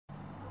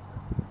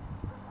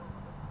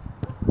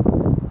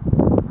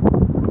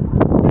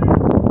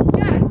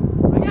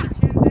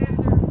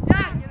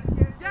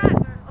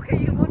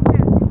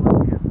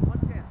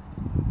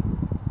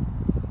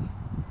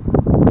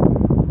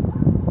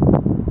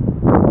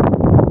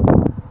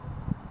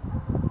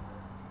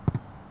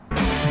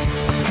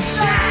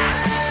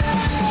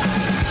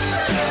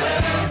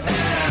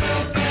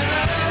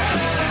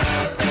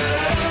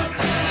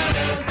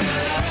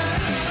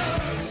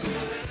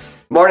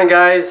morning,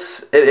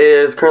 guys. It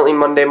is currently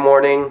Monday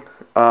morning.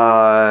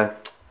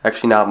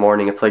 Actually not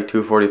morning, it's like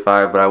 2:45,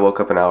 but I woke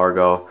up an hour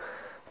ago.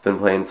 Been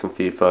playing some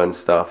FIFA and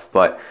stuff,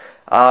 but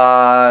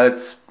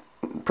it's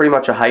pretty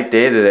much a hype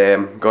day today.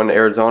 I'm going to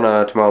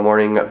Arizona tomorrow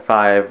morning at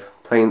 5.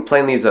 Plane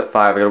leaves at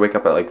 5. I gotta wake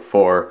up at like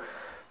 4.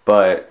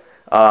 But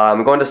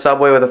I'm going to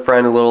Subway with a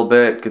friend a little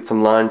bit, get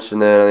some lunch,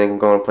 and then I think I'm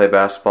going to play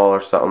basketball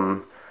or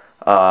something.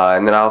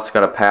 And then I also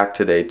got a pack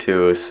today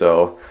too,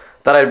 so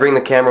thought I'd bring the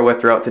camera with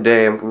throughout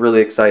today. I'm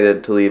really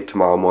excited to leave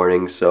tomorrow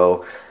morning.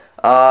 So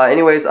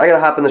anyways, I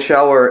gotta hop in the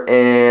shower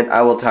and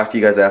I will talk to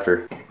you guys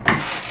after.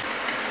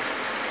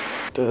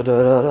 It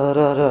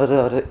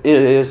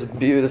is a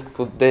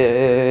beautiful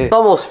day. It's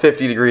almost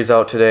 50 degrees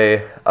out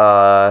today.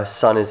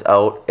 Sun is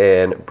out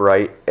and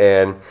bright,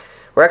 and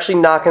we're actually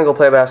not gonna go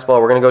play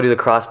basketball. We're gonna go do the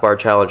Crossbar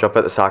challenge up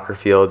at the soccer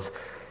fields,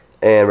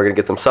 and we're gonna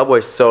get some Subway,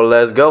 so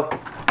let's go.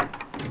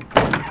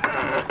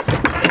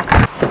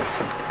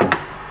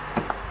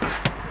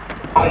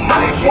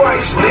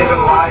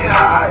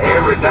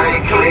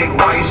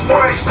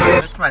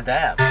 Missed my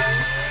dab.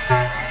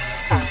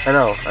 I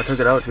know, I took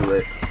it out too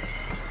late.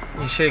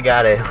 You should have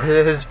got it.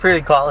 It was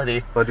pretty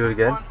quality. Want to do it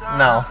again?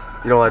 No.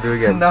 You don't want to do it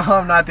again? No,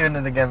 I'm not doing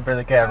it again for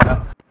the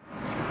camera.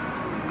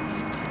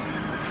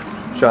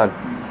 Sean,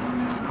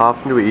 how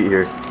often do we eat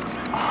here?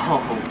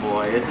 Oh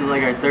boy, this is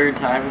like our 3rd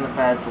time in the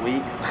past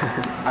week,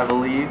 I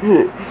believe.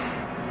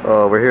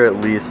 Oh, we're here at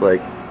least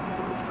like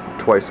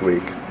twice a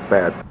week. It's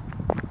bad.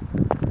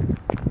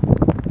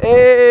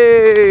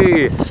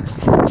 Hey!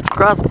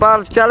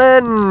 Crossbar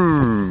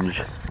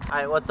challenge!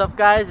 Alright, what's up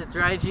guys? It's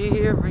Raiji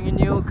here bringing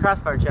you a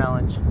Crossbar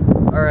challenge.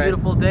 Alright.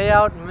 Beautiful day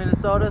out in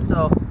Minnesota,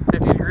 so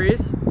 50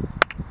 degrees?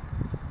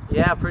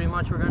 yeah, pretty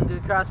much we're going to do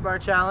the Crossbar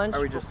challenge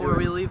before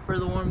we leave for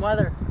the warm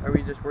weather. Where are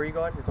you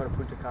going? You're going to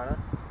Punta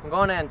Cana? I'm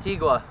going to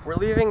Antigua. We're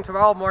leaving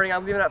tomorrow morning.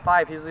 I'm leaving at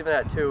 5. He's leaving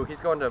at 2. He's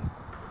going to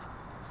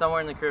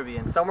Somewhere in the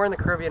Caribbean. somewhere in the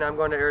Caribbean. I'm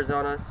going to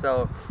Arizona.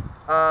 So,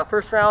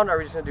 first round, are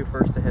we just going to do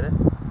first to hit it?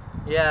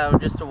 Yeah,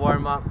 just to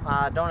warm up.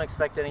 Don't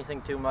expect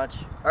anything too much.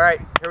 Alright,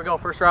 here we go.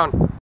 First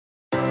round.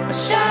 A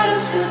shadow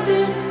to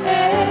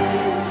despair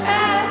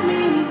at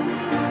me,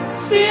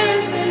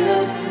 spirits in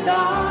the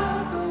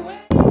dark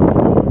away.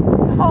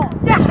 Oh,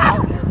 yes!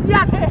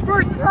 Yes!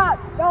 First shot!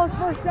 That was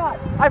first shot!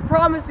 I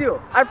promise you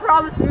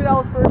that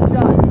was first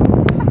shot.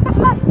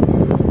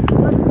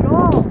 Let's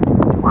go!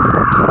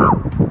 Wow!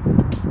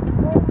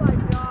 Oh my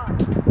god!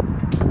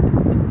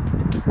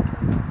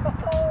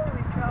 Holy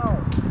cow!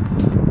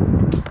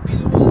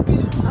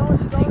 That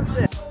was so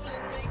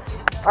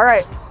sick.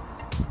 Alright,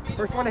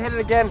 first one to hit it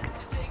again.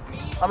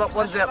 I'm up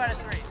 1 zip. 2 out of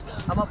 3.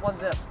 I'm up 1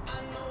 zip.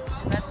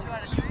 That's 2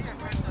 out of 3 or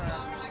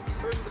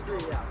First to 3,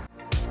 yeah.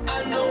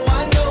 I know,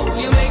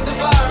 you make the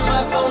fire,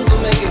 my bones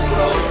will make it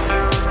grow.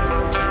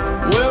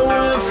 Where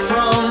we're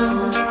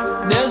from,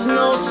 there's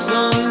no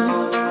sun,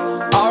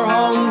 our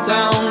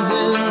hometown's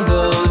in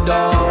the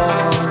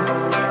dark.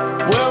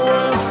 Where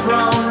we're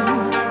from,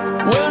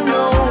 we're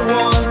no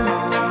one,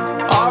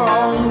 our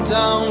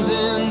hometown's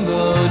in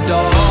the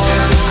dark.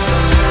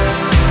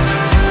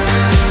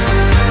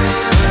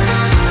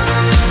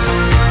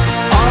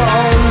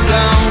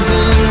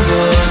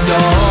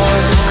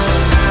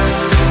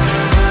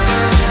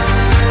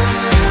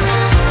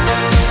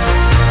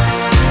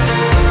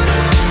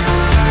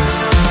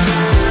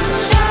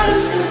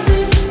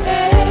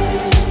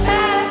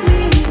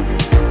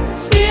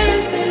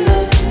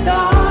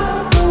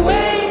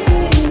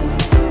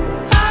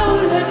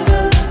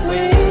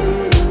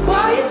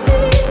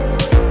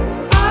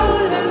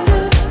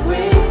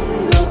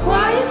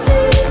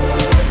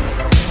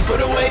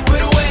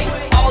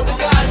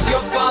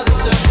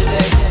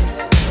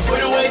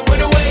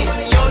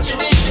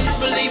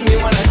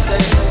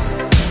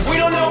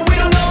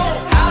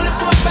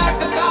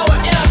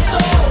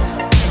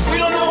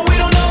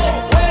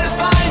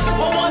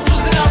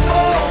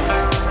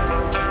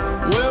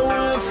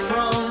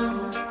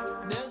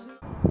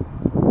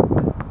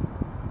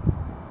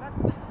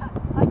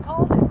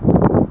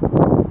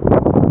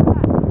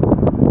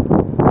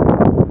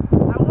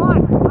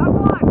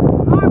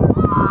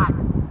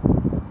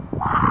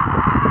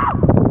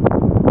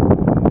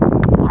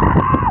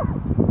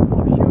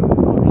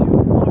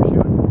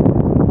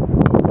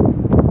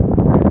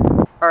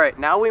 Alright,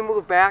 now we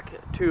move back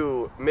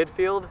to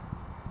midfield,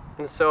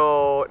 and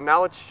so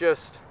now it's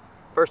just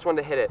first one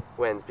to hit it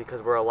wins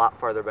because we're a lot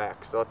farther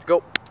back. So let's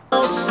go.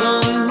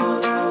 Sun,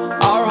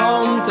 our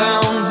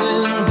hometown's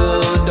in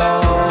the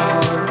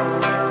dark.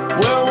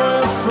 Where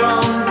we're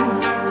from,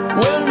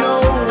 we're no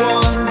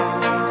one,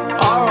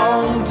 our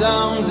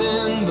hometown's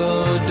in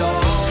the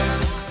dark.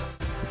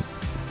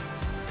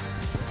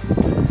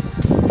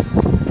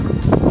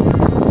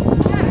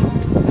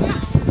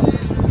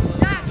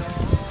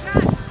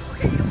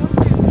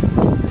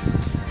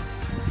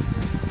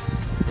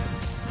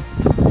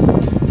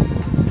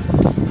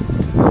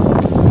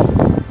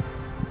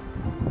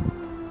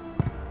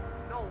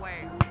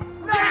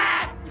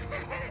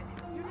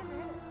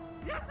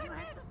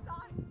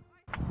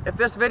 If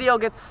this video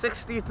gets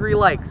 63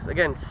 likes,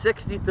 again,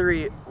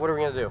 63, what are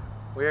we gonna do?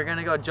 We are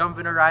gonna go jump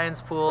into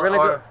Ryan's pool. We're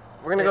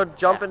gonna go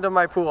jump into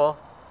my pool.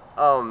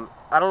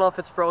 I don't know if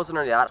it's frozen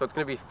or not, so it's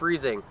gonna be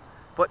freezing.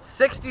 But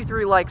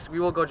 63 likes, we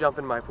will go jump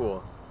in my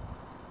pool.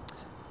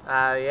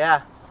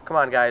 Yeah. Come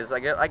on, guys. I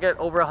get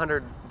over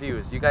 100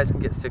 views. You guys can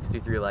get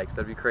 63 likes.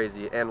 That'd be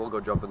crazy. And we'll go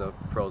jump in the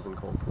frozen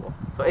cold pool.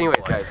 So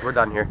anyways, guys, we're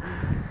done here.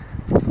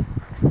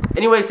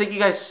 Anyways, thank you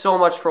guys so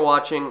much for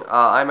watching.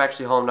 I'm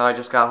actually home now. I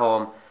just got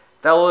home.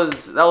 That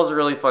was a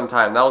really fun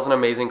time. That was an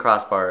amazing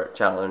crossbar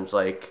challenge.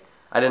 Like,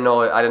 I didn't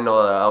know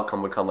the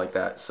outcome would come like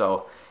that.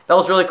 So that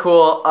was really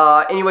cool.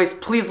 Anyways,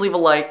 please leave a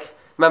like.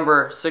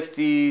 Remember,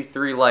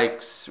 63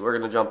 likes. We're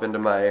gonna jump into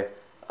my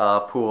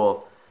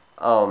pool.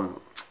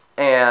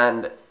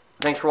 And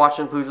thanks for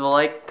watching. Please leave a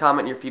like,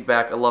 comment your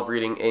feedback. I love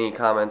reading any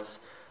comments.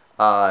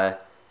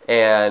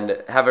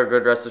 And have a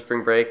good rest of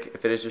spring break.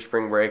 If it is your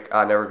spring break,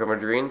 never come to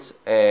dreams.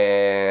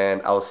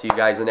 And I will see you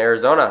guys in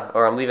Arizona.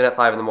 Or I'm leaving at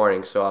 5 in the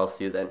morning, so I'll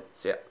see you then.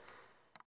 See ya.